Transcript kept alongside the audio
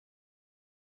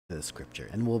the scripture,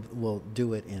 and we'll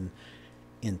do it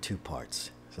in two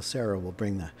parts. So Sarah will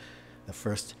bring the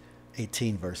first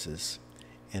 18 verses,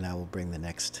 and I will bring the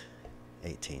next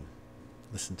 18.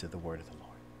 Listen to the word of the Lord.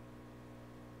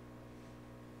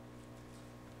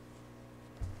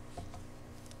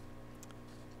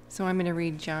 So I'm going to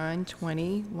read John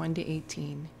 20, 1 to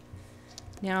 18.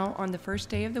 Now, on the first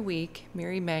day of the week,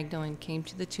 Mary Magdalene came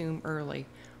to the tomb early,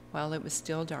 while it was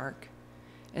still dark,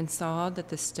 and saw that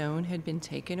the stone had been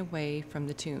taken away from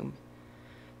the tomb.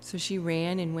 So she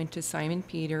ran and went to Simon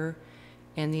Peter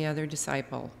and the other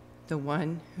disciple, the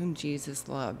one whom Jesus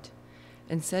loved,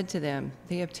 and said to them,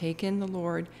 "They have taken the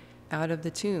Lord out of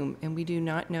the tomb, and we do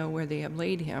not know where they have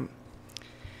laid him."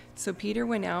 So Peter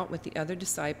went out with the other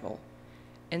disciple,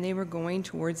 and they were going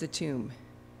towards the tomb.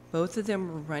 Both of them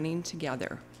were running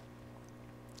together.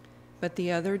 But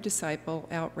the other disciple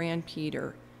outran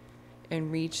Peter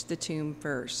and reached the tomb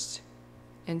first.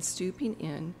 And stooping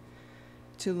in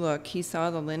to look, he saw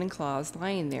the linen cloths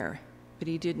lying there, but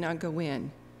he did not go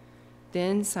in.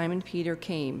 Then Simon Peter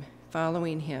came,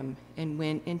 following him, and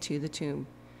went into the tomb.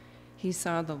 He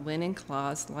saw the linen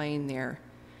cloths lying there,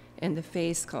 and the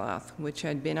face cloth which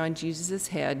had been on Jesus'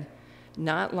 head,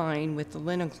 not lying with the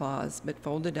linen cloths, but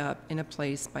folded up in a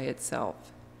place by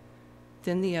itself.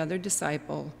 Then the other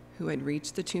disciple, who had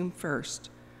reached the tomb first,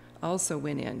 also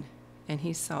went in, and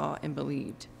he saw and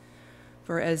believed.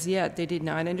 For as yet they did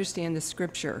not understand the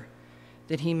scripture,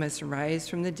 that he must rise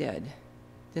from the dead.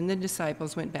 Then the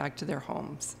disciples went back to their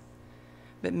homes.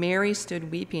 But Mary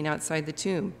stood weeping outside the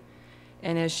tomb,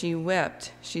 and as she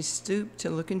wept, she stooped to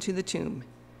look into the tomb,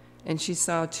 and she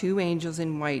saw two angels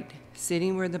in white,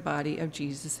 sitting where the body of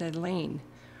Jesus had lain,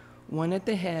 one at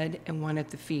the head and one at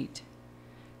the feet.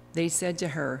 They said to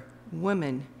her,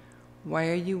 "Woman, why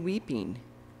are you weeping?"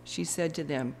 She said to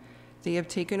them, "They have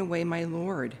taken away my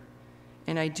Lord,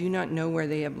 and I do not know where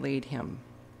they have laid him."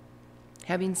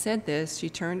 Having said this, she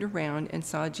turned around and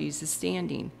saw Jesus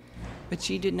standing, but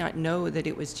she did not know that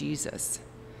it was Jesus.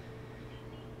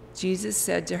 Jesus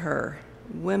said to her,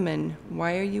 "Woman,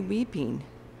 why are you weeping?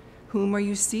 Whom are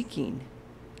you seeking?"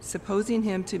 Supposing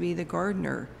him to be the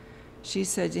gardener, she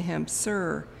said to him,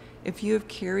 "Sir, if you have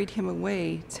carried him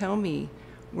away, tell me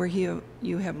where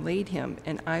you have laid him,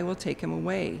 and I will take him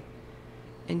away."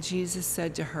 And Jesus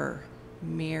said to her,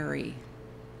 "Mary."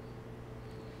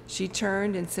 She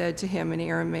turned and said to him in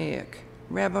Aramaic,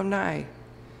 "Rabboni,"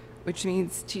 which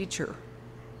means teacher.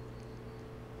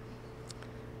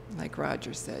 Like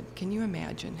Roger said, can you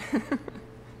imagine?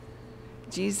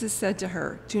 Jesus said to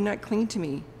her, "Do not cling to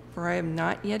me, for I have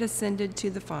not yet ascended to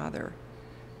the Father.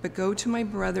 But go to my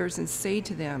brothers and say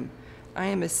to them, I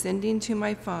am ascending to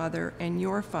my Father and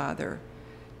your Father,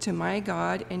 to my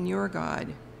God and your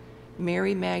God."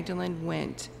 Mary Magdalene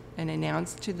went and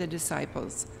announced to the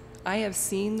disciples, "I have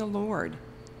seen the Lord,"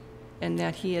 and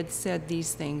that he had said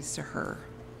these things to her.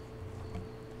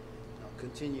 I'll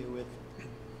continue with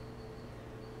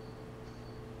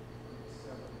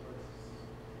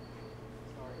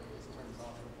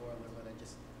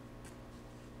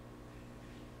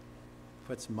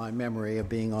puts my memory of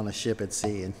being on a ship at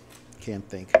sea and can't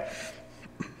think.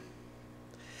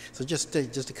 So just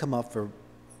to come up for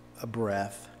a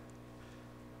breath,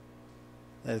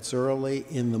 that it's early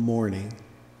in the morning,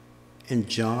 and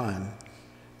John,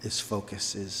 his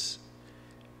focus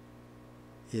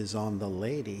is on the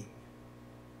lady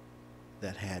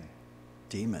that had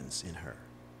demons in her.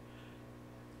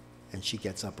 And she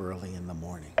gets up early in the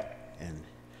morning and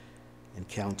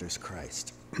encounters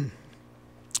Christ.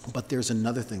 But there's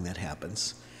another thing that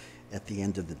happens at the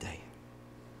end of the day.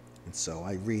 And so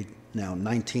I read now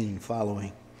 19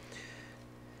 following.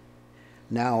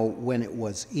 Now, when it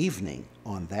was evening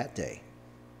on that day,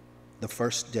 the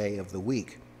first day of the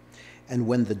week, and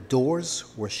when the doors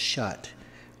were shut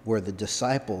where the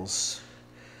disciples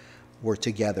were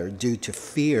together due to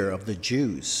fear of the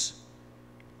Jews,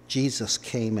 Jesus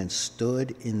came and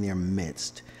stood in their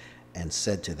midst and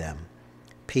said to them,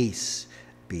 "Peace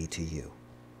be to you."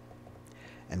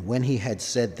 And when he had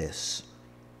said this,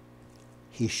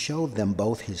 he showed them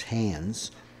both his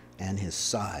hands and his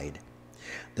side.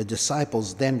 The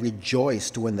disciples then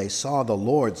rejoiced when they saw the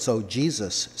Lord. So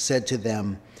Jesus said to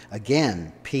them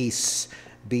again, "Peace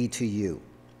be to you.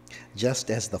 Just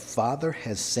as the Father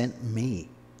has sent me,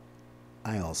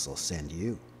 I also send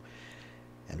you."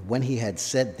 And when he had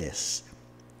said this,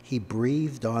 he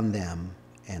breathed on them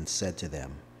and said to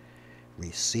them,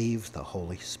 "Receive the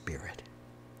Holy Spirit.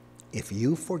 If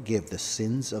you forgive the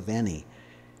sins of any,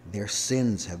 their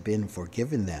sins have been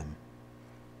forgiven them.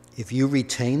 If you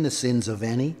retain the sins of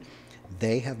any,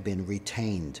 they have been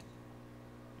retained."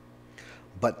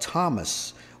 But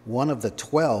Thomas, one of the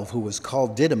 12, who was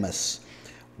called Didymus,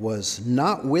 was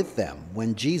not with them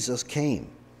when Jesus came.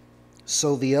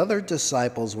 So the other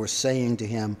disciples were saying to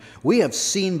him, "We have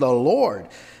seen the Lord."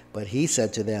 But he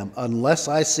said to them, "Unless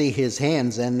I see his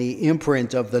hands and the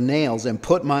imprint of the nails, and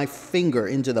put my finger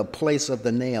into the place of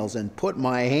the nails, and put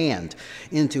my hand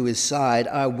into his side,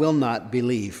 I will not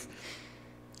believe."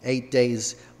 8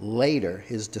 days later,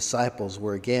 his disciples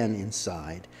were again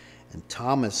inside, and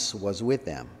Thomas was with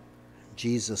them.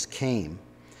 Jesus came,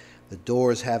 the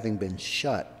doors having been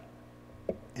shut,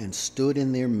 and stood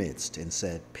in their midst and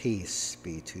said, "Peace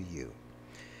be to you."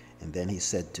 And then he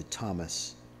said to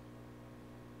Thomas,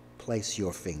 "Place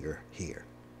your finger here.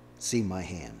 See my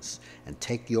hands, and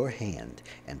take your hand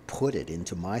and put it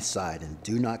into my side, and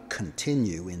do not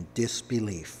continue in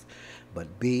disbelief,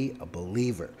 but be a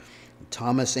believer." And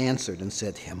Thomas answered and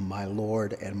said to him, "My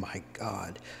Lord and my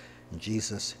God." And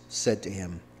Jesus said to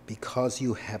him, "Because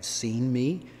you have seen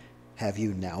me, have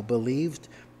you now believed?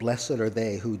 Blessed are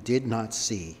they who did not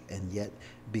see and yet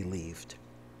believed."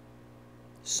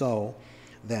 So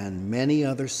then many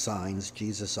other signs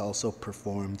Jesus also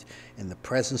performed in the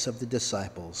presence of the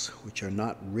disciples, which are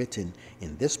not written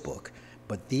in this book,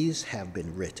 but these have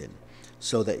been written,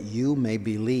 so that you may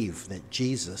believe that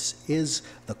Jesus is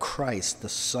the Christ, the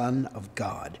Son of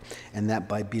God, and that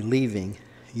by believing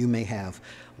you may have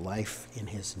life in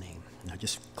his name. Now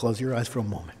just close your eyes for a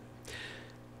moment.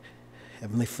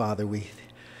 Heavenly Father, we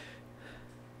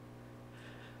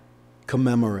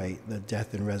commemorate the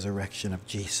death and resurrection of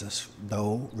Jesus,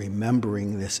 though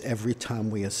remembering this every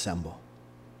time we assemble.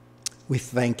 We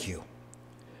thank you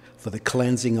for the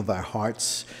cleansing of our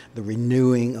hearts, the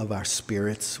renewing of our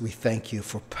spirits. We thank you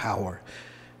for power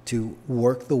to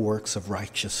work the works of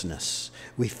righteousness.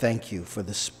 We thank you for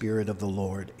the Spirit of the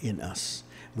Lord in us.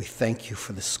 We thank you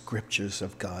for the scriptures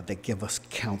of God that give us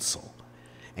counsel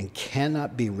and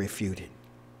cannot be refuted.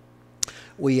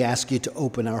 We ask you to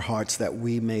open our hearts that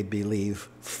we may believe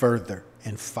further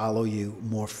and follow you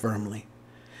more firmly.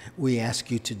 We ask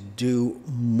you to do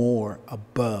more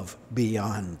above,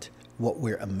 beyond what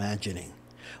we're imagining.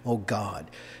 Oh God,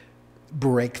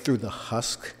 break through the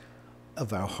husk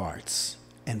of our hearts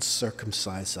and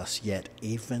circumcise us yet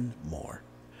even more,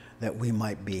 that we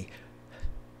might be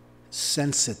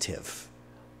sensitive,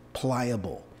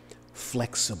 pliable,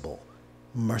 flexible,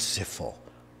 merciful,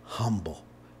 humble,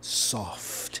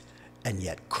 soft, and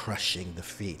yet crushing the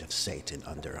feet of Satan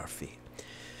under our feet.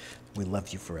 We love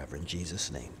you forever. In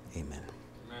Jesus' name, amen.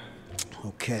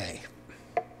 Okay.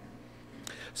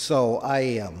 So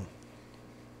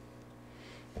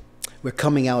we're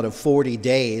coming out of 40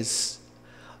 days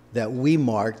that we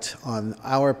marked on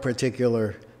our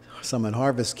particular Summit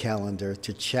Harvest calendar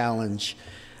to challenge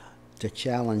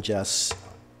us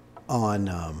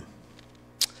on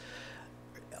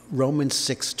Romans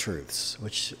 6 truths,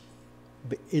 which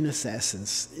in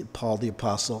essence, Paul the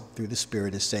Apostle, through the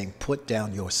Spirit, is saying, put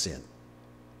down your sin.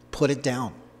 Put it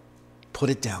down. Put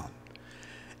it down.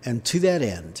 And to that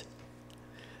end,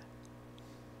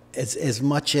 as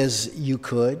much as you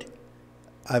could,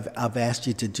 I've asked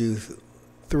you to do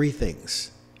 3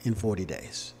 things in 40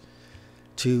 days.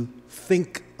 To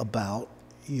think about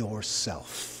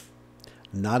yourself.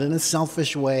 Not in a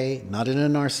selfish way, not in a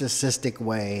narcissistic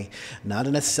way, not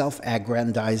in a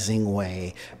self-aggrandizing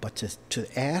way, but to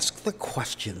ask the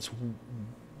questions.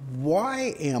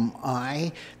 Why am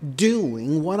I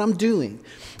doing what I'm doing?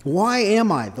 Why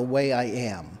am I the way I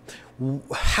am?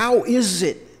 How is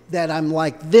it that I'm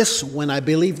like this when I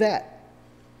believe that?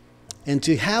 And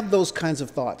to have those kinds of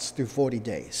thoughts through 40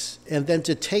 days. And then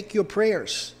to take your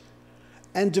prayers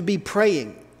and to be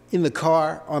praying in the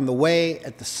car, on the way,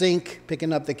 at the sink,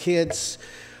 picking up the kids,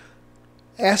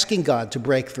 asking God to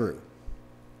break through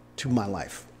to my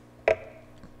life.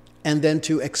 And then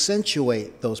to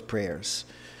accentuate those prayers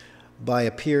by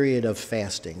a period of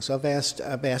fasting. So I've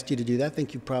asked you to do that. I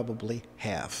think you probably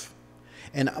have.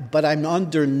 But I'm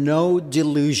under no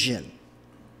delusion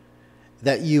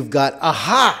that you've got,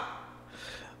 aha,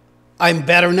 I'm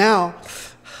better now.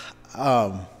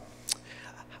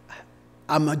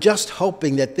 I'm just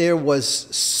hoping that there was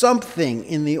something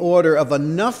in the order of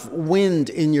enough wind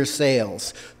in your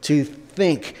sails to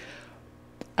think,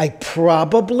 I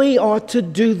probably ought to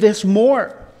do this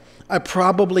more. I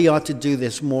probably ought to do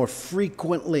this more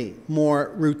frequently,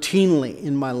 more routinely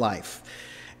in my life.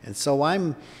 And so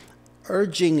I'm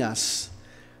urging us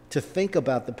to think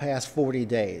about the past 40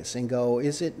 days and go,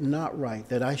 is it not right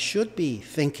that I should be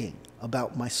thinking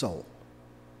about my soul?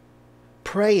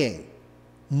 Praying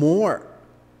more.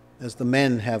 As the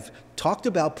men have talked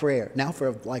about prayer now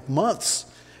for like months.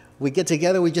 We get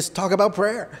together, we just talk about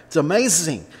prayer. It's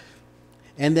amazing.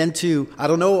 And then I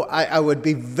don't know, I would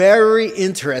be very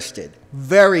interested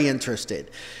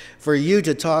for you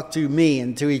to talk to me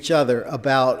and to each other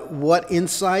about what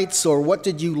insights or what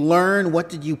did you learn, what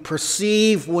did you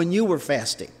perceive when you were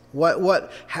fasting?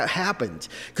 What happened?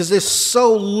 Because there's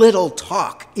so little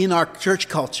talk in our church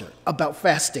culture about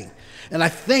fasting. And I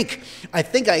think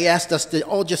I asked us to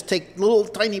all just take little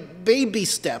tiny baby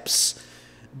steps.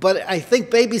 But I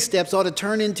think baby steps ought to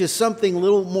turn into something a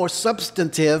little more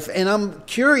substantive. And I'm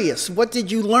curious, what did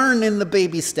you learn in the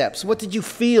baby steps? What did you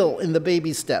feel in the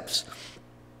baby steps?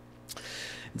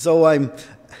 And so I'm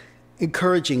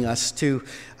encouraging us to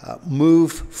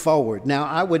move forward. Now,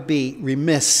 I would be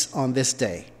remiss on this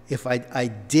day if I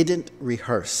didn't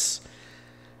rehearse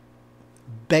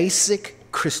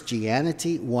Basic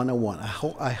Christianity 101.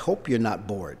 I hope you're not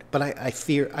bored, but I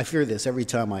fear this every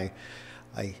time I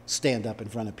stand up in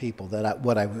front of people, that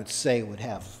what I would say would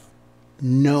have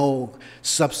no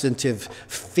substantive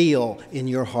feel in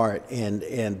your heart,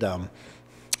 and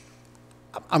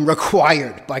I'm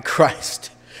required by Christ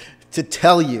to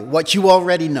tell you what you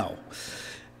already know.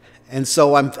 And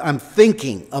so I'm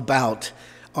thinking about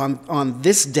on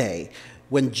this day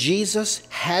when Jesus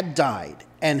had died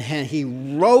and he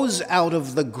rose out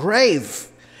of the grave,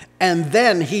 and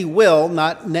then he will,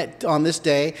 not on this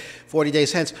day, 40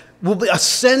 days hence, will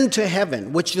ascend to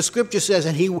heaven, which the scripture says,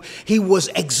 and he was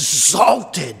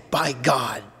exalted by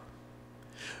God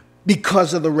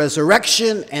because of the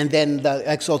resurrection, and then the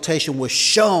exaltation was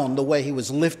shown the way he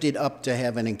was lifted up to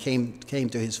heaven and came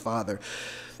to his Father.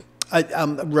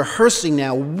 I'm rehearsing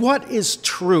now what is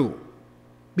true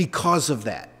because of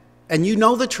that. And you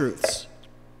know the truths,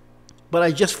 but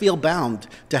I just feel bound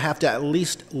to have to at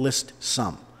least list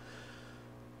some.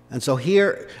 And so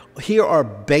here are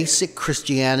Basic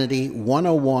Christianity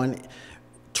 101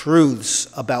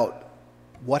 truths about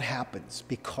what happens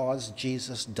because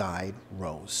Jesus died,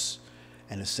 rose,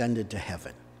 and ascended to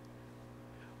heaven.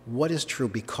 What is true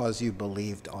because you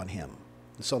believed on him?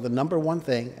 So the number one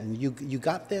thing, and you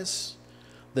got this,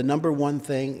 the number one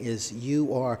thing is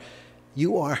you are,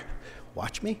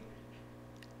 watch me,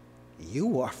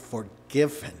 you are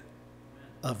forgiven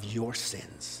of your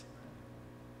sins.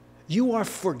 You are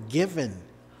forgiven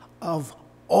of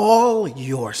all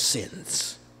your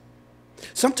sins.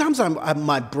 Sometimes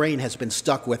my brain has been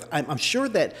stuck with, I'm sure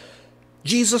that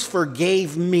Jesus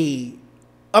forgave me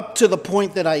up to the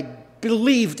point that I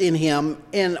believed in him,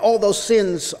 and all those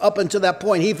sins up until that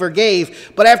point he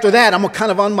forgave. But after that, I'm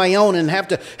kind of on my own and have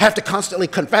to constantly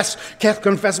confess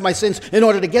my sins in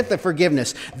order to get the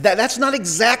forgiveness. That's not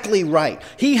exactly right.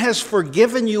 He has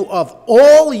forgiven you of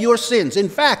all your sins. In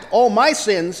fact, all my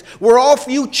sins were all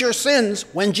future sins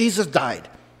when Jesus died.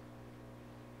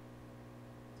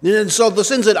 And so the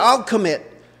sins that I'll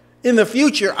commit in the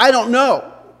future, I don't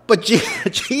know. But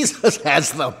Jesus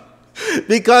has them.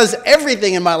 Because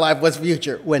everything in my life was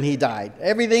future when he died.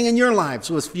 Everything in your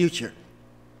lives was future.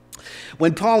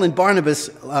 When Paul and Barnabas,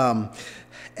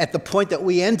 at the point that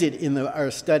we ended in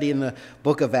our study in the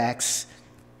book of Acts,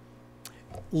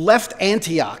 left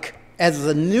Antioch as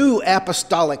the new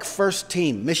apostolic first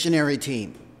team, missionary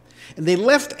team. And they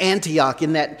left Antioch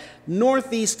in that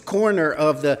northeast corner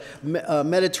of the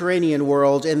Mediterranean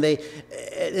world, and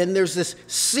there's this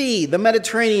sea, the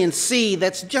Mediterranean Sea,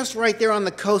 that's just right there on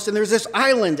the coast, and there's this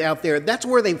island out there. That's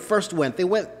where they first went. They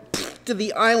went to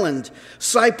the island,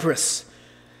 Cyprus.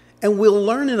 And we'll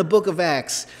learn in the book of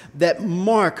Acts that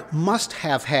Mark must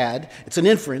have had, it's an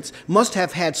inference, must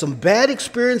have had some bad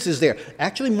experiences there.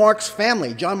 Actually, Mark's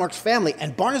family, John Mark's family,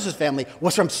 and Barnabas' family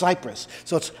was from Cyprus.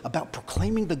 So it's about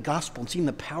proclaiming the gospel and seeing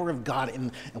the power of God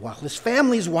while his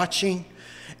family's watching.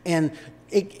 And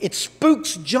it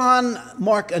spooks John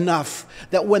Mark enough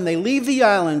that when they leave the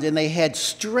island and they head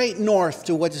straight north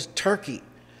to what is Turkey,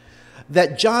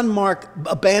 that John Mark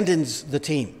abandons the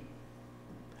team.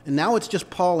 And now it's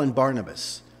just Paul and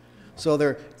Barnabas. So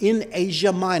they're in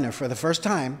Asia Minor for the first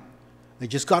time. They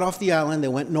just got off the island. They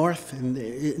went north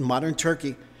in modern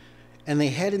Turkey. And they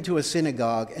head into a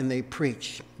synagogue and they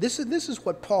preach. This is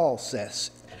what Paul says,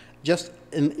 just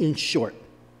in short.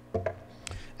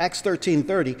 Acts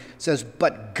 13:30 says,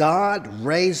 "But God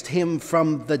raised him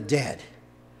from the dead.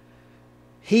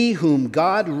 He whom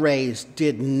God raised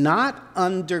did not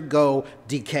undergo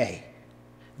decay.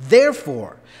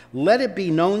 Therefore, let it be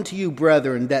known to you,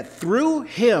 brethren, that through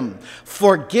him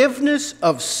forgiveness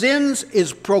of sins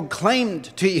is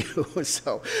proclaimed to you."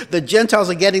 So the Gentiles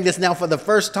are getting this now for the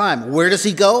first time. Where does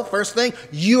he go? First thing,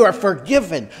 you are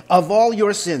forgiven of all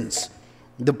your sins.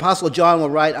 The Apostle John will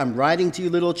write, "I'm writing to you,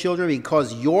 little children,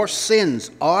 because your sins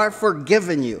are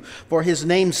forgiven you for his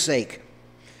name's sake."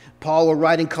 Paul will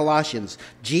write in Colossians,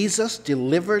 Jesus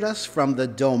delivered us from the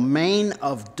domain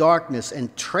of darkness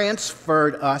and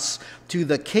transferred us to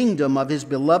the kingdom of his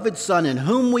beloved Son, in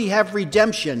whom we have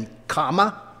redemption,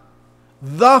 comma,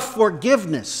 the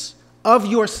forgiveness of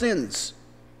your sins.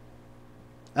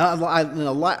 I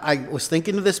was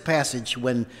thinking of this passage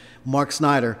when Mark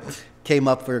Snyder came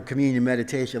up for communion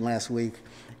meditation last week,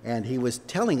 and he was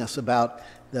telling us about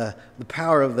the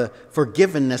power of the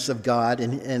forgiveness of God,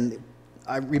 and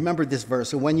I remembered this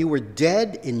verse. And when you were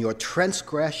dead in your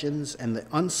transgressions and the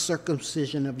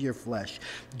uncircumcision of your flesh,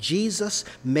 Jesus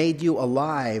made you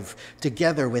alive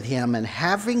together with him, and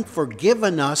having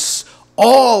forgiven us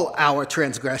all our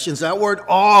transgressions, that word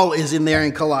all is in there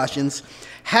in Colossians,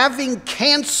 having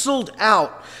canceled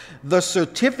out the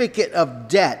certificate of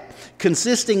debt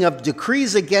consisting of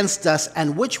decrees against us,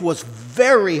 and which was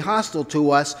very hostile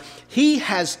to us, he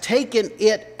has taken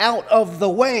it out of the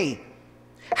way,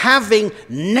 having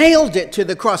nailed it to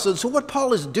the cross. So what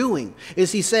Paul is doing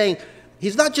is he's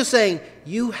not just saying,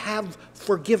 you have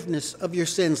forgiveness of your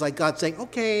sins, like God saying,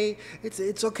 okay,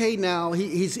 it's okay now.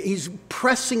 He's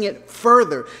pressing it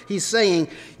further. He's saying,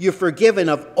 you're forgiven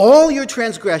of all your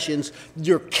transgressions.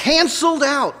 You're canceled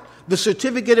out. The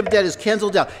certificate of debt is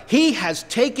canceled out. He has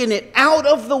taken it out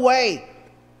of the way.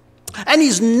 And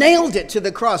he's nailed it to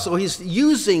the cross. So he's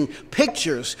using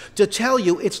pictures to tell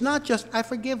you it's not just, I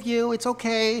forgive you, it's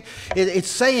okay. It's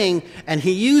saying, and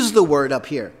he used the word up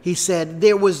here. He said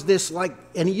there was this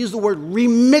and he used the word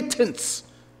remittance.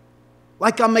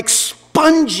 Like I'm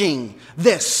expunging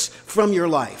this from your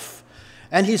life.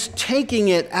 And he's taking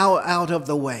it out of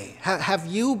the way. Have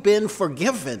you been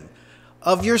forgiven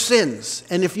of your sins?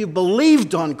 And if you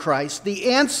believed on Christ,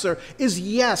 the answer is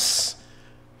yes.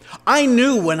 I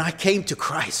knew when I came to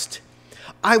Christ,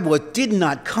 I did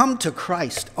not come to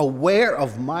Christ aware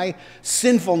of my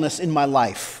sinfulness in my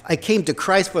life. I came to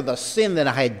Christ for the sin that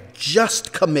I had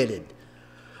just committed.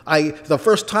 The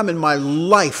first time in my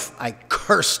life, I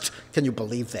cursed. Can you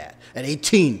believe that? At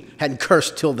 18, hadn't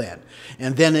cursed till then.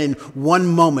 And then in one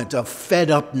moment of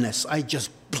fed-upness, I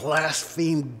just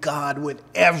blasphemed God with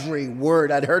every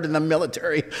word I'd heard in the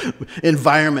military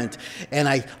environment.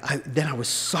 And then I was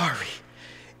sorry.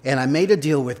 And I made a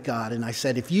deal with God, and I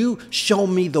said, if you show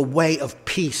me the way of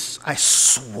peace, I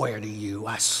swear to you,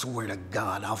 I swear to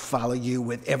God, I'll follow you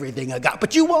with everything I got.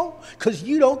 But you won't, because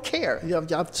you don't care.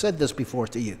 I've said this before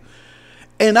to you.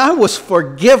 And I was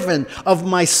forgiven of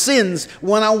my sins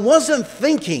when I wasn't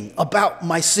thinking about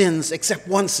my sins except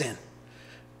one sin.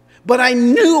 But I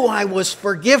knew I was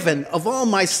forgiven of all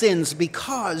my sins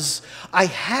because I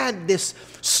had this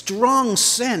strong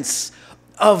sense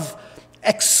of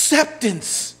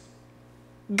acceptance.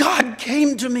 God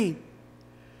came to me.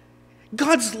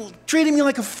 God's treating me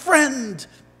like a friend.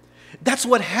 That's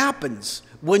what happens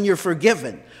when you're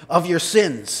forgiven of your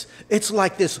sins. It's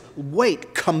like this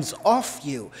weight comes off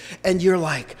you, and you're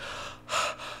like,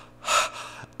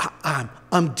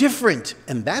 I'm different.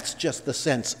 And that's just the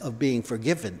sense of being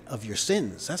forgiven of your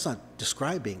sins. That's not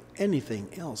describing anything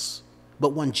else. But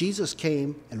when Jesus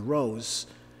came and rose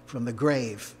from the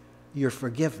grave, you're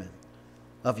forgiven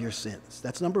of your sins.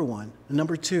 That's number one. And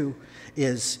number two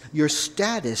is your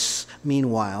status,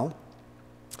 meanwhile,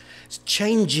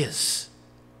 changes.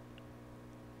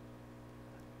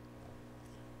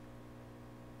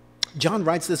 John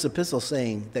writes this epistle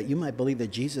saying that you might believe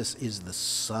that Jesus is the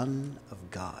Son of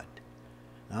God.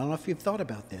 I don't know if you've thought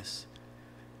about this,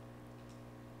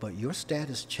 but your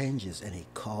status changes and he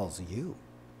calls you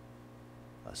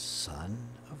a son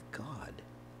of God.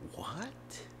 What?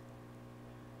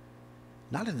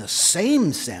 Not in the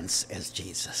same sense as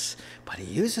Jesus, but he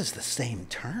uses the same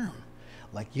term.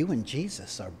 Like you and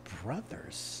Jesus are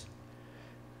brothers.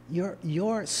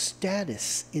 Your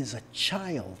status is a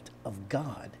child of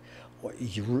God, or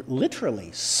you're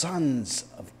literally sons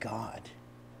of God.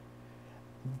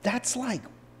 That's like,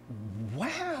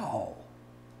 wow.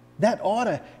 That ought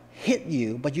to hit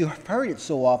you, but you've heard it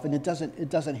so often it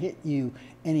doesn't hit you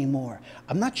anymore.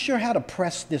 I'm not sure how to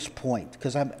press this point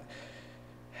because I'm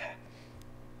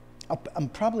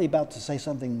probably about to say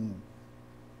something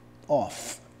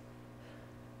off.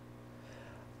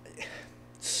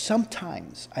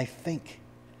 Sometimes I think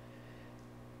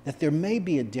that there may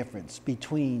be a difference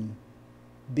between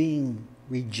being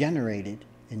regenerated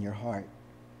in your heart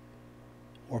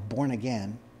or born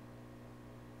again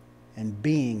and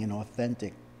being an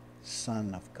authentic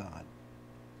son of God.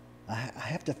 I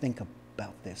have to think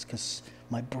about this because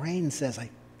my brain says I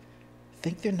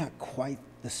think they're not quite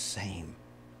the same.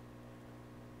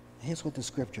 Here's what the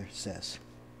scripture says.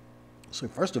 So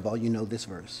first of all, you know this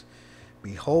verse.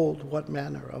 Behold, what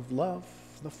manner of love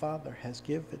the Father has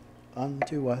given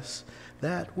unto us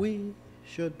that we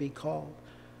should be called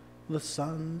the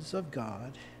sons of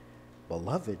God.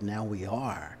 Beloved, now we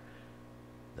are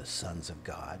the sons of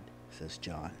God, says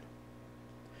John.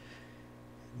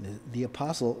 The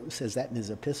apostle says that in his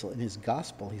epistle. In his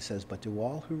gospel, he says, but to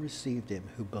all who received him,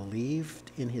 who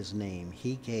believed in his name,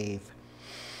 he gave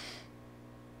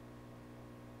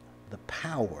the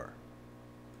power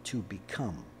to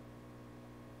become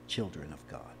children of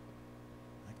God.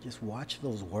 I just watch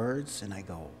those words and I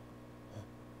go,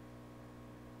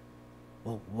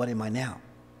 well, what am I now?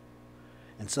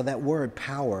 And so that word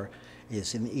power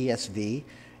is in the ESV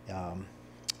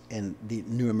and the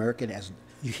New American as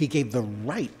he gave the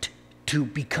right to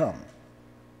become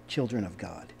children of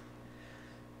God.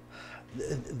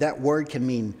 That word can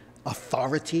mean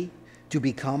authority to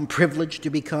become, privilege to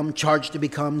become, charge to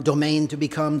become, domain to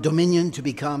become, dominion to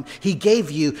become. He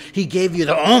gave you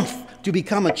the oomph to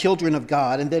become a children of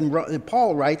God. And then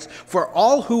Paul writes, for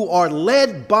all who are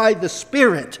led by the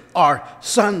Spirit are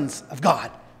sons of God.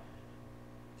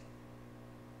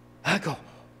 I go,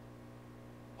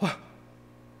 well,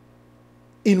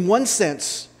 in one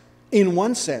sense,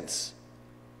 the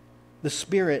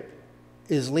Spirit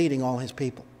is leading all his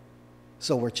people.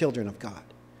 So we're children of God.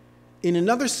 In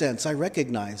another sense, I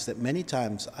recognize that many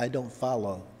times I don't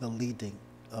follow the leading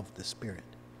of the Spirit.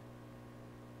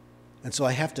 And so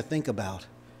I have to think about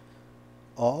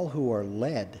all who are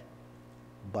led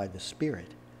by the Spirit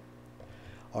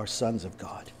are sons of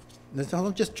God.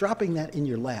 I'm just dropping that in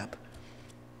your lap.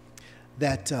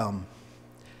 That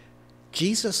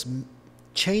Jesus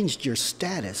changed your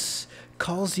status,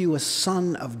 calls you a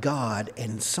son of God,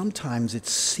 and sometimes it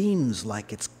seems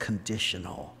like it's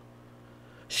conditional.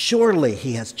 Surely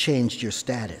he has changed your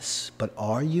status, but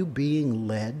are you being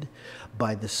led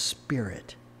by the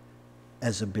Spirit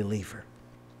as a believer?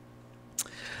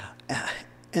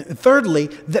 And thirdly,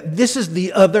 that this is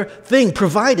the other thing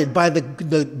provided by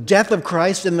the death of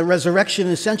Christ and the resurrection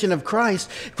and ascension of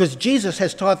Christ, because Jesus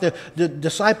has taught the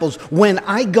disciples, when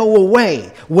I go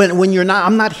away, when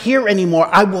I'm not here anymore,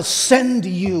 I will send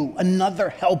you another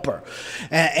helper.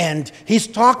 And he's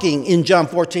talking in John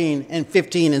 14 and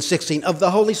 15 and 16 of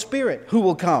the Holy Spirit who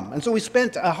will come. And so we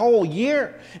spent a whole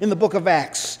year in the book of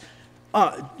Acts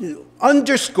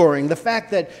underscoring the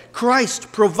fact that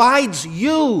Christ provides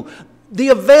you the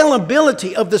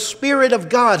availability of the Spirit of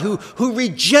God who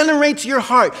regenerates your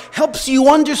heart, helps you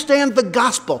understand the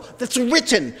gospel that's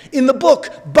written in the book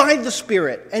by the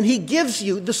Spirit. And he gives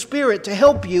you the Spirit to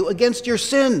help you against your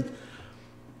sin.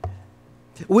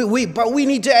 But we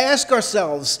need to ask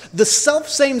ourselves, the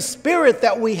self-same Spirit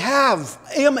that we have,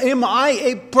 am I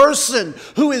a person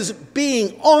who is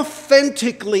being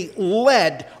authentically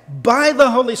led by the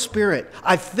Holy Spirit?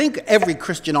 I think every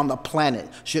Christian on the planet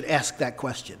should ask that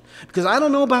question. Because I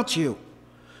don't know about you,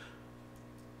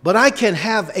 but I can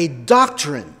have a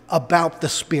doctrine about the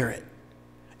Spirit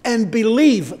and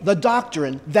believe the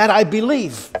doctrine that I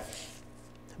believe.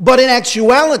 But in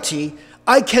actuality,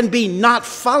 I can be not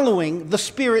following the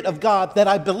Spirit of God that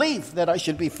I believe that I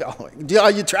should be following.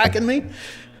 Are you tracking me?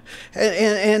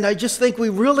 And I just think we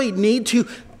really need to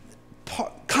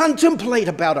contemplate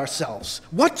about ourselves.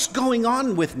 What's going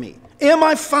on with me? Am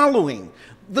I following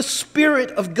the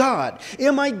Spirit of God?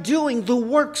 Am I doing the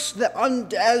works that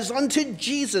as unto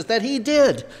Jesus that he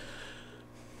did?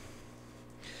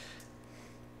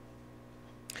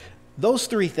 Those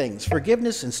three things,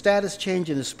 forgiveness and status change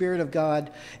in the Spirit of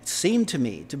God, seem to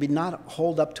me to be not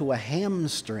hold up to a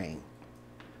hamstring,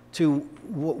 to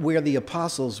where the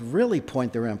apostles really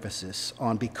point their emphasis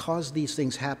on, because these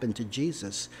things happened to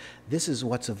Jesus, this is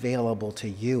what's available to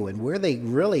you. And where they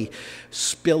really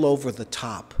spill over the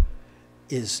top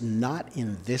is not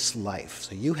in this life.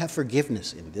 So you have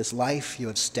forgiveness in this life, you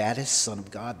have status, Son of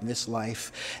God, in this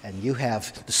life, and you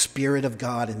have the Spirit of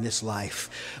God in this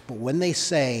life. But when they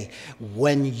say,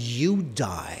 when you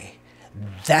die,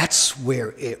 that's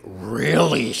where it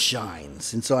really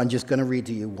shines. And so I'm just going to read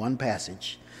to you one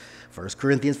passage, 1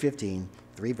 Corinthians 15,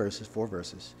 4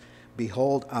 verses.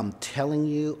 Behold, I'm telling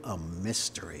you a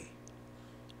mystery.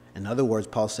 In other words,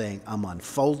 Paul's saying, I'm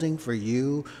unfolding for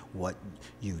you what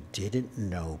you didn't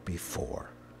know before.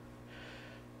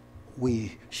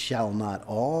 We shall not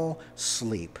all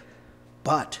sleep,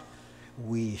 but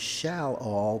we shall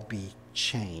all be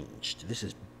changed. This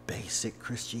is basic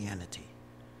Christianity.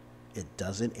 It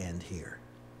doesn't end here.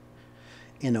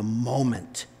 In a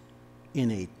moment,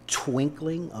 in a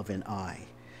twinkling of an eye,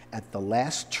 at the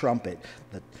last trumpet,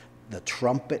 the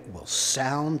trumpet will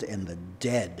sound and the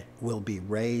dead will be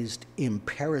raised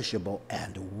imperishable,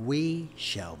 and we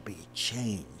shall be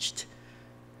changed.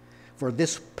 For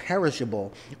this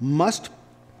perishable must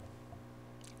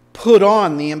put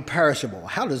on the imperishable.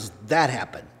 How does that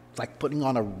happen? It's like putting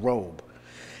on a robe.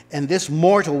 And this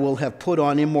mortal will have put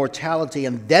on immortality,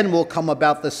 and then will come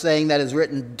about the saying that is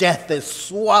written, death is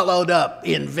swallowed up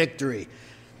in victory.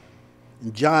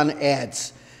 And John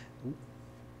adds,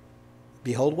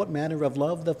 behold, what manner of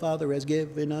love the Father has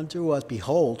given unto us.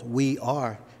 Behold, we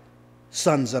are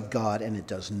sons of God, and it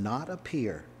does not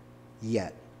appear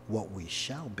yet what we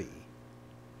shall be.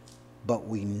 But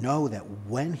we know that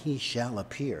when he shall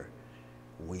appear,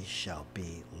 we shall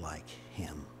be like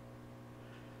him.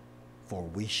 For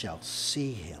we shall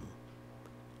see him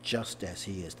just as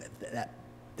he is.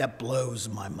 That blows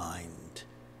my mind.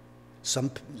 Some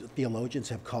theologians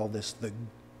have called this the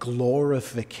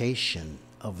glorification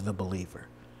of the believer,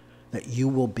 that you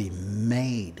will be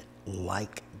made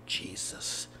like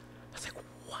Jesus. I think,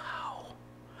 wow.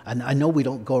 And I know we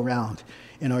don't go around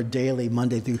in our daily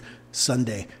Monday through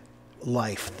Sunday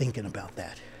life thinking about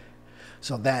that.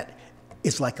 So that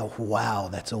is like a wow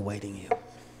that's awaiting you.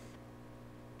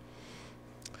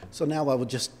 So now I will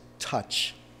just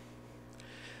touch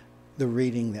the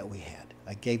reading that we had.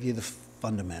 I gave you the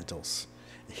fundamentals.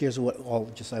 Here's what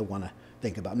all just I want to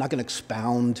think about. I'm not going to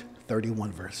expound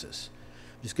 31 verses.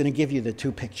 I'm just going to give you the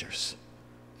two pictures.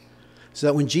 So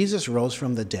that when Jesus rose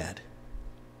from the dead,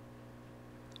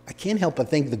 I can't help but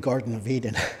think the Garden of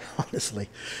Eden, honestly,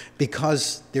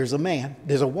 because there's a man,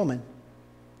 there's a woman.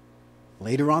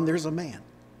 Later on, there's a man.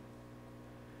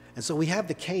 And so we have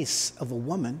the case of a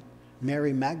woman,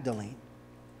 Mary Magdalene,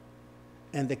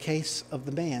 and the case of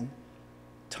the man,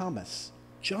 Thomas.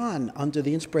 John, under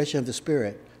the inspiration of the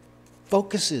Spirit,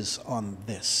 focuses on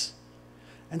this.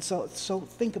 And so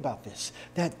think about this,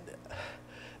 that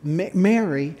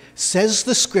Mary, says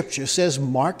the Scripture, says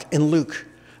Mark and Luke,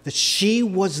 that she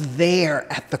was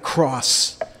there at the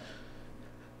cross,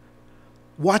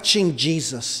 watching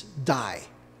Jesus die.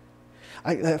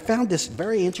 I found this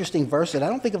very interesting verse that I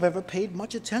don't think I've ever paid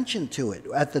much attention to it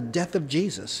at the death of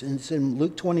Jesus. And it's in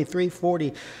Luke 23,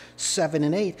 47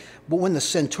 and 8. But when the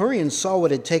centurion saw what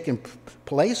had taken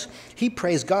place, he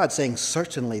praised God, saying,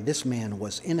 certainly this man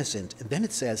was innocent. And then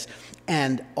it says,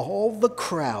 and all the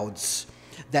crowds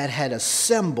that had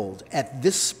assembled at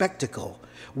this spectacle,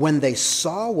 when they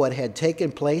saw what had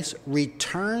taken place,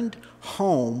 returned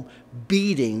home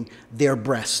beating their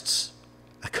breasts.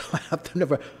 I've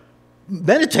never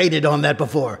meditated on that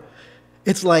before.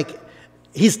 It's like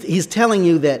he's telling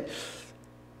you that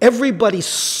everybody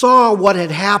saw what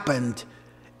had happened,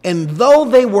 and though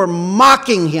they were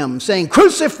mocking him, saying,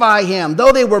 crucify him,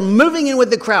 though they were moving in with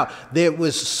the crowd, there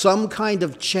was some kind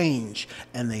of change,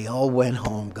 and they all went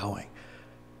home going,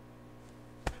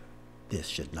 this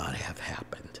should not have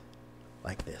happened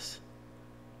like this.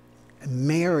 And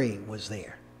Mary was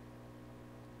there.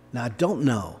 Now, I don't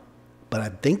know, but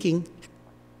I'm thinking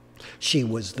she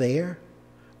was there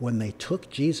when they took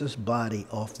Jesus' body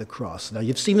off the cross. Now,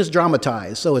 you've seen this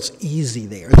dramatized, so it's easy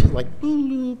there. It's like,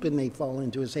 boop, and they fall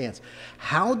into his hands.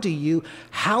 How do you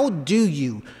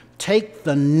take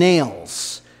the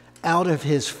nails out of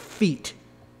his feet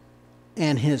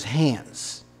and his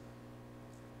hands?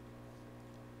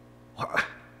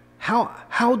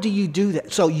 How do you do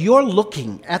that? So you're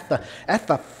looking at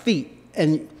the feet,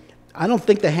 and I don't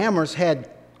think the hammers had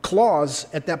claws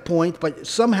at that point, but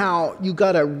somehow you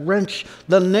got to wrench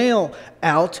the nail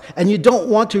out, and you don't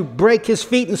want to break his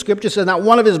feet. And Scripture says, not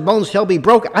one of his bones shall be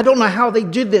broken. I don't know how they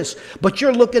did this, but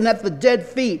you're looking at the dead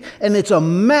feet, and it's a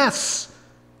mess.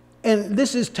 And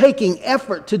this is taking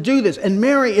effort to do this. And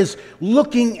Mary is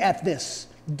looking at this,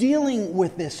 dealing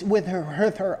with this with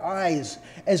her eyes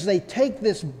as they take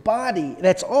this body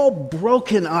that's all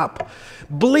broken up,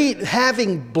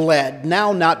 having bled,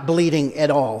 now not bleeding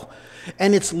at all.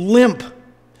 And it's limp,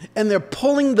 and they're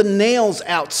pulling the nails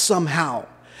out somehow.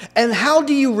 And how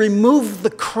do you remove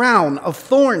the crown of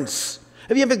thorns?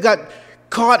 Have you ever got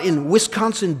caught in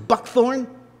Wisconsin buckthorn,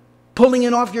 pulling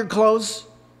it off your clothes?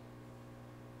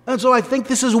 And so I think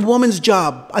this is a woman's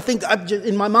job. I think,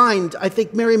 in my mind, I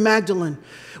think Mary Magdalene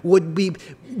would be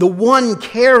the one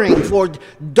caring for,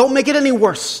 don't make it any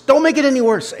worse. Don't make it any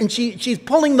worse. And she's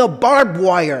pulling the barbed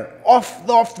wire off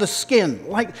the skin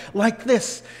like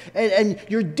this. And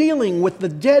you're dealing with the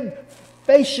dead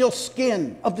facial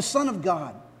skin of the Son of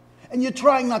God. And you're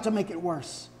trying not to make it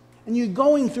worse. And you're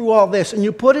going through all this, and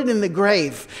you put it in the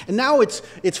grave. And now it's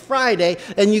Friday,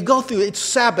 and you go through, it's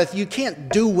Sabbath. You can't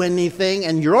do anything,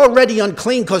 and you're already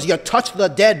unclean because you touched the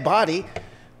dead body.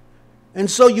 And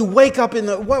so you wake up in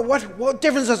the, what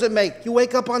difference does it make? You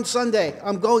wake up on Sunday.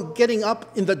 I'm getting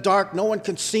up in the dark. No one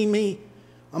can see me.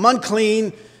 I'm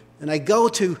unclean. And I go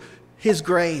to his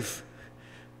grave.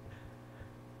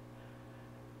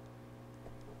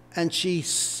 and she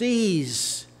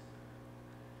sees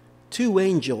two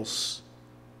angels,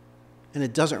 and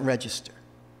it doesn't register.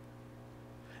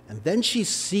 And then she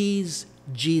sees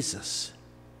Jesus.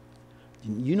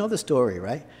 You know the story,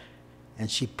 right?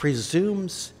 And she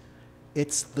presumes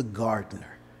it's the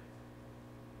gardener.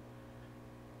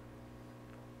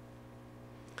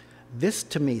 This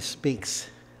to me speaks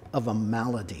of a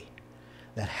malady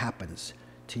that happens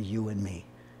to you and me.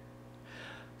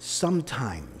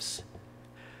 Sometimes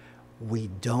we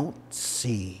don't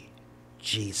see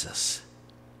Jesus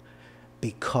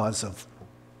because of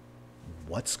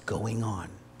what's going on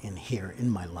in here in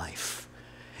my life.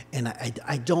 And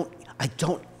I don't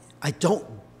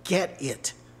get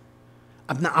it.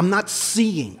 I'm not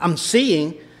seeing. I'm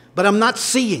seeing, but I'm not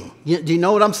seeing. Do you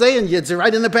know what I'm saying? It's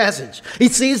right in the passage. He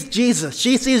sees Jesus.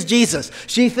 She sees Jesus.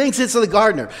 She thinks it's the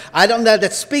gardener. I don't know.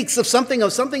 That speaks of something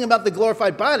about the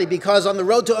glorified body, because on the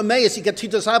road to Emmaus, you get two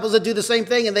disciples that do the same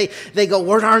thing, and they go,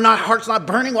 "Were our hearts not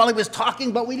burning while he was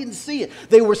talking?" But we didn't see it.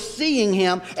 They were seeing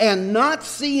him and not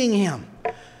seeing him.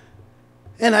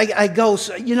 And I go,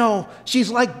 she's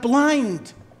like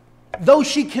blind. Though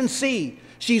she can see,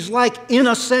 she's like, in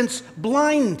a sense,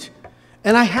 blind.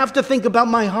 And I have to think about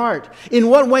my heart. In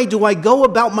what way do I go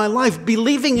about my life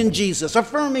believing in Jesus,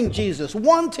 affirming Jesus,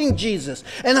 wanting Jesus,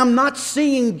 and I'm not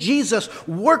seeing Jesus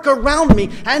work around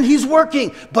me, and he's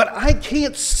working, but I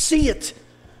can't see it.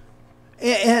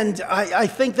 And I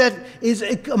think that is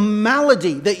a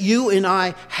malady that you and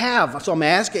I have. So I'm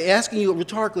asking you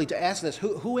rhetorically to ask this.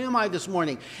 Who am I this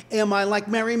morning? Am I like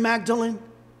Mary Magdalene?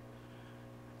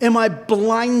 Am I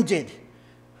blinded?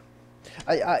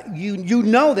 You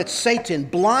know that Satan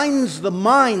blinds the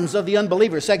minds of the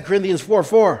unbelievers, 2 Corinthians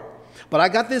 4:4. But I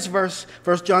got this verse,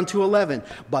 1 John 2:11.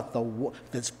 But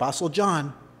this Apostle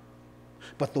John,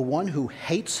 but the one who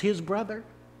hates his brother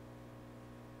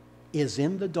is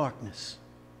in the darkness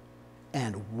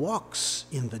and walks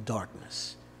in the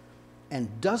darkness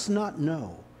and does not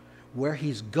know where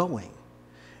he's going,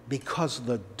 because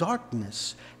the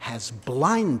darkness has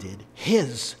blinded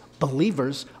his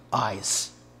believers'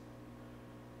 eyes.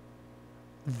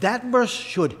 That verse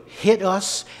should hit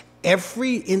us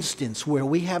every instance where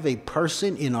we have a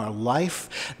person in our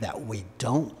life that we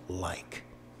don't like.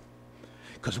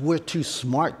 Because we're too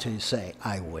smart to say,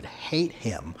 I would hate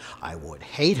him, I would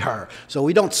hate her. So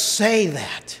we don't say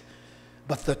that.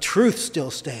 But the truth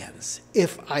still stands.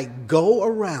 If I go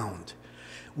around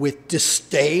with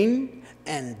disdain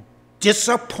and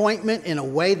disappointment in a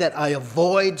way that I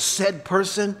avoid said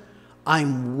person,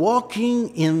 I'm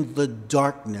walking in the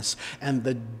darkness, and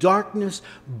the darkness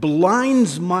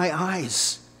blinds my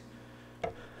eyes.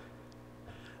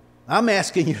 I'm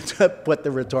asking you to put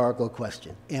the rhetorical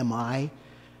question. Am I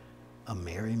a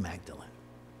Mary Magdalene?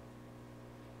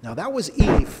 Now that was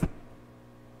Eve.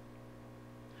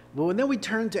 But then we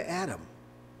turn to Adam.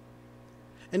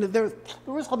 And the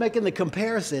reason I'm making the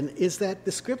comparison is that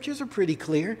the scriptures are pretty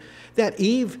clear that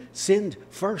Eve sinned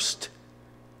first.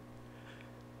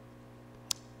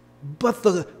 But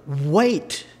the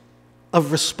weight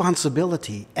of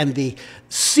responsibility and the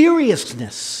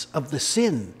seriousness of the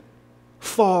sin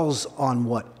falls on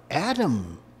what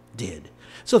Adam did.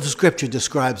 So the scripture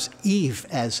describes Eve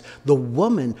as the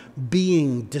woman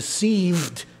being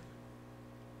deceived,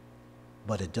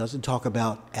 but it doesn't talk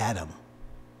about Adam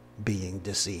being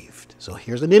deceived. So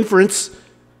here's an inference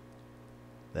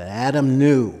that Adam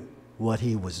knew what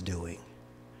he was doing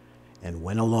and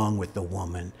went along with the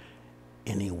woman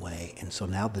anyway. And so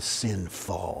now the sin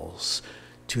falls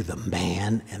to the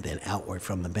man, and then outward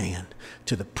from the man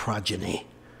to the progeny.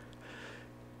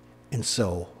 And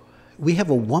so we have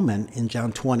a woman in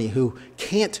John 20 who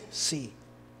can't see.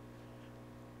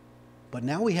 But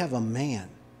now we have a man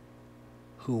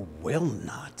who will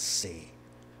not see.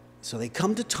 So they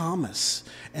come to Thomas,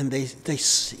 and they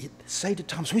say to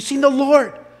Thomas, "We've seen the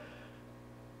Lord."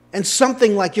 And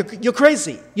something like, you're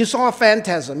crazy. You saw a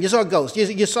phantasm. You saw a ghost.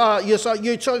 You saw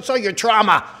your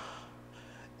trauma.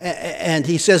 And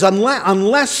he says,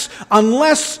 unless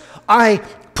I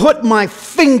put my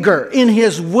finger in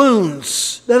his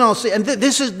wounds, then I'll see. And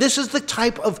this is the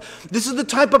type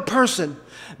of person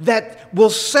that will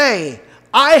say,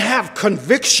 I have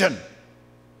conviction.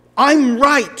 I'm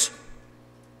right.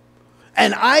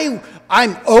 And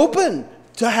I'm open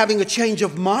to having a change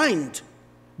of mind,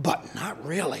 but not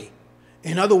really.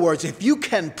 In other words, if you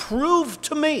can prove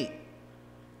to me,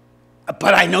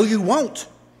 but I know you won't,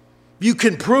 you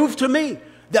can prove to me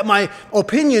that my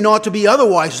opinion ought to be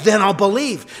otherwise, then I'll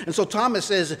believe. And so Thomas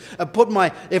says,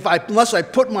 unless I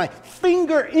put my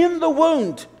finger in the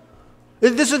wound.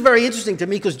 This is very interesting to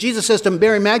me, because Jesus says to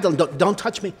Mary Magdalene, don't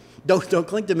touch me. Don't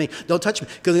cling to me. Don't touch me,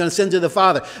 because I'm going to send to the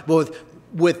Father. But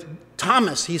with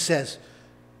Thomas, he says,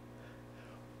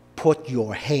 put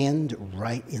your hand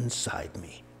right inside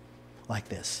me, like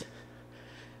this.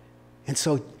 And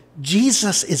so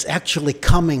Jesus is actually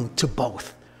coming to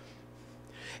both.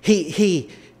 He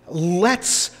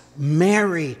lets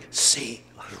Mary see.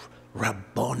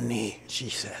 Rabboni, she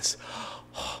says.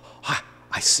 Oh,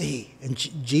 I see. And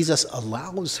Jesus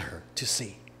allows her to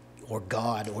see, or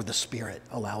God or the Spirit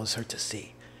allows her to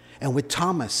see. And with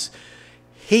Thomas,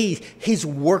 he's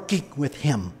working with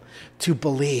him to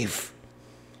believe.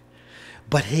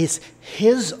 But his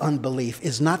unbelief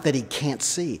is not that he can't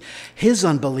see. His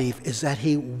unbelief is that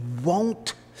he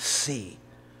won't see.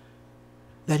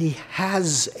 That he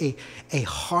has a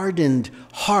hardened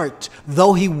heart,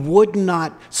 though he would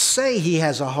not say he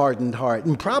has a hardened heart.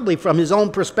 And probably from his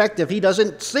own perspective, he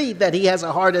doesn't see that he has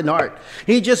a hardened heart.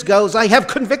 He just goes, I have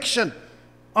conviction.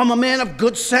 I'm a man of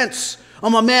good sense.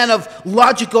 I'm a man of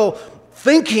logical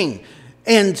thinking.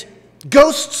 And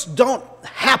ghosts don't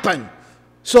happen.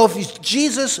 So if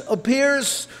Jesus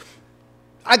appears,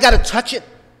 I got to touch it.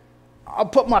 I'll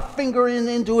put my finger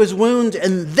into his wound,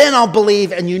 and then I'll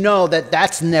believe, and you know that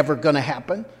that's never going to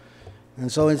happen. And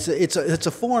so it's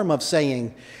a form of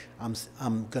saying,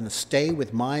 I'm going to stay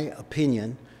with my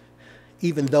opinion,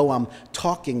 even though I'm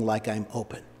talking like I'm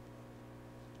open.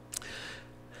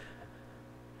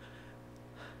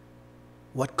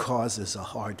 What causes a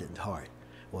hardened heart?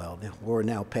 Well, we're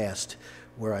now past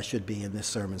where I should be in this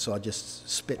sermon, so I'll just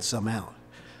spit some out.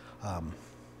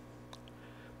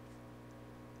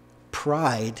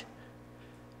 Pride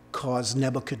caused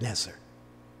Nebuchadnezzar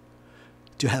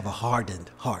to have a hardened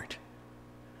heart.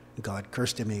 God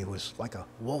cursed him. He was like a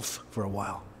wolf for a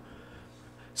while.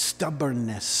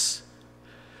 Stubbornness.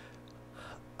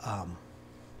 I'm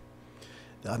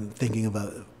thinking of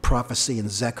a prophecy in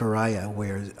Zechariah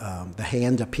where the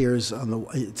hand appears on the.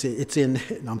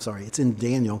 It's in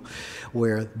Daniel,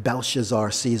 where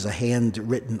Belshazzar sees a hand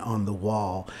written on the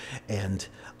wall, and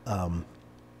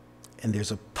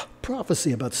there's a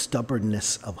prophecy about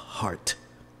stubbornness of heart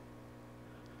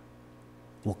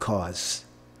will cause.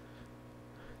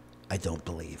 I don't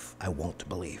believe. I won't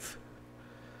believe.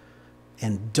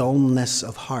 And dullness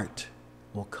of heart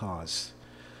will cause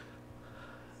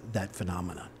that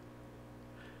phenomenon.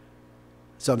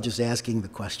 So I'm just asking the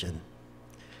question,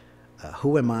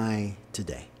 who am I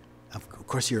today? Of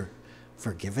course, you're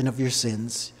forgiven of your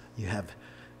sins. You have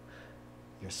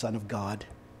your Son of God.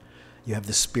 You have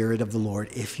the Spirit of the Lord.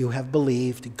 If you have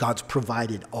believed, God's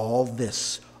provided all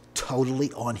this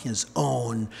totally on his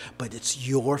own, but it's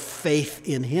your faith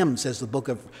in him, says the book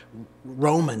of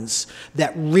Romans,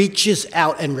 that reaches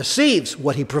out and receives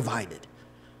what he provided.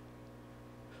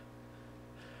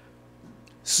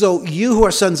 So you who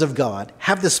are sons of God,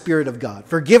 have the Spirit of God,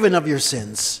 forgiven of your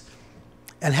sins,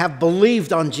 and have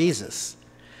believed on Jesus.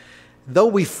 Though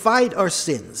we fight our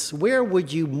sins, where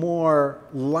would you more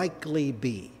likely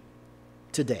be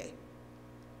today?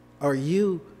 Are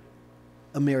you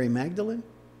a Mary Magdalene?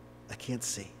 I can't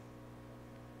see.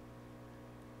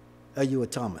 Are you a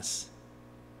Thomas?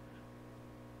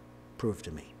 Prove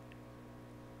to me.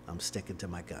 I'm sticking to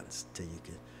my guns till you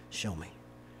can show me.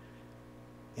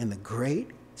 And the great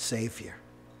Savior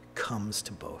comes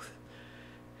to both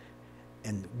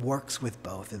and works with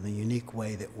both in the unique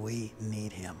way that we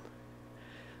need him.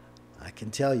 I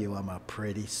can tell you I'm a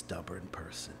pretty stubborn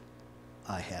person.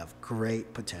 I have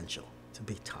great potential to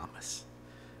be Thomas.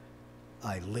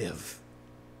 I live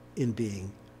in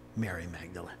being Mary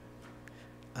Magdalene.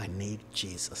 I need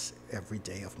Jesus every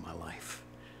day of my life.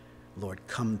 Lord,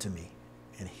 come to me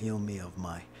and heal me of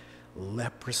my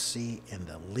leprosy and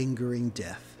the lingering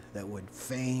death that would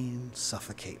fain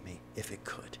suffocate me if it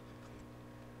could.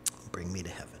 Bring me to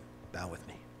heaven. Bow with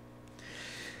me.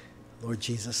 Lord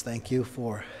Jesus, thank you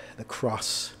for the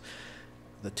cross,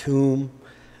 the tomb,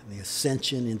 the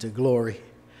ascension into glory.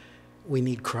 We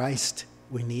need Christ.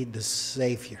 We need the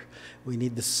Savior. We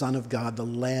need the Son of God, the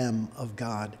Lamb of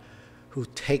God, who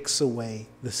takes away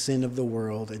the sin of the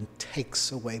world and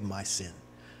takes away my sin.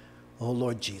 Oh,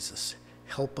 Lord Jesus,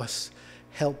 help us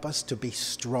to be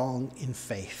strong in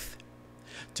faith,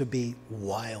 to be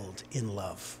wild in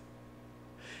love.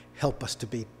 Help us to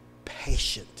be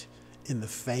patient in the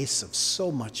face of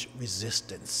so much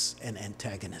resistance and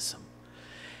antagonism.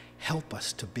 Help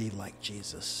us to be like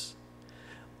Jesus.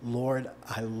 Lord,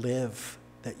 I live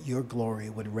that your glory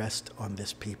would rest on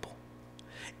this people,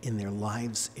 in their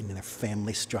lives, in their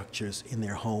family structures, in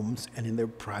their homes, and in their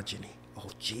progeny. Oh,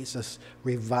 Jesus,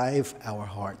 revive our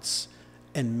hearts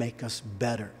and make us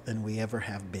better than we ever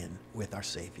have been with our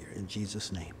Savior. In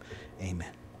Jesus' name,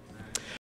 amen.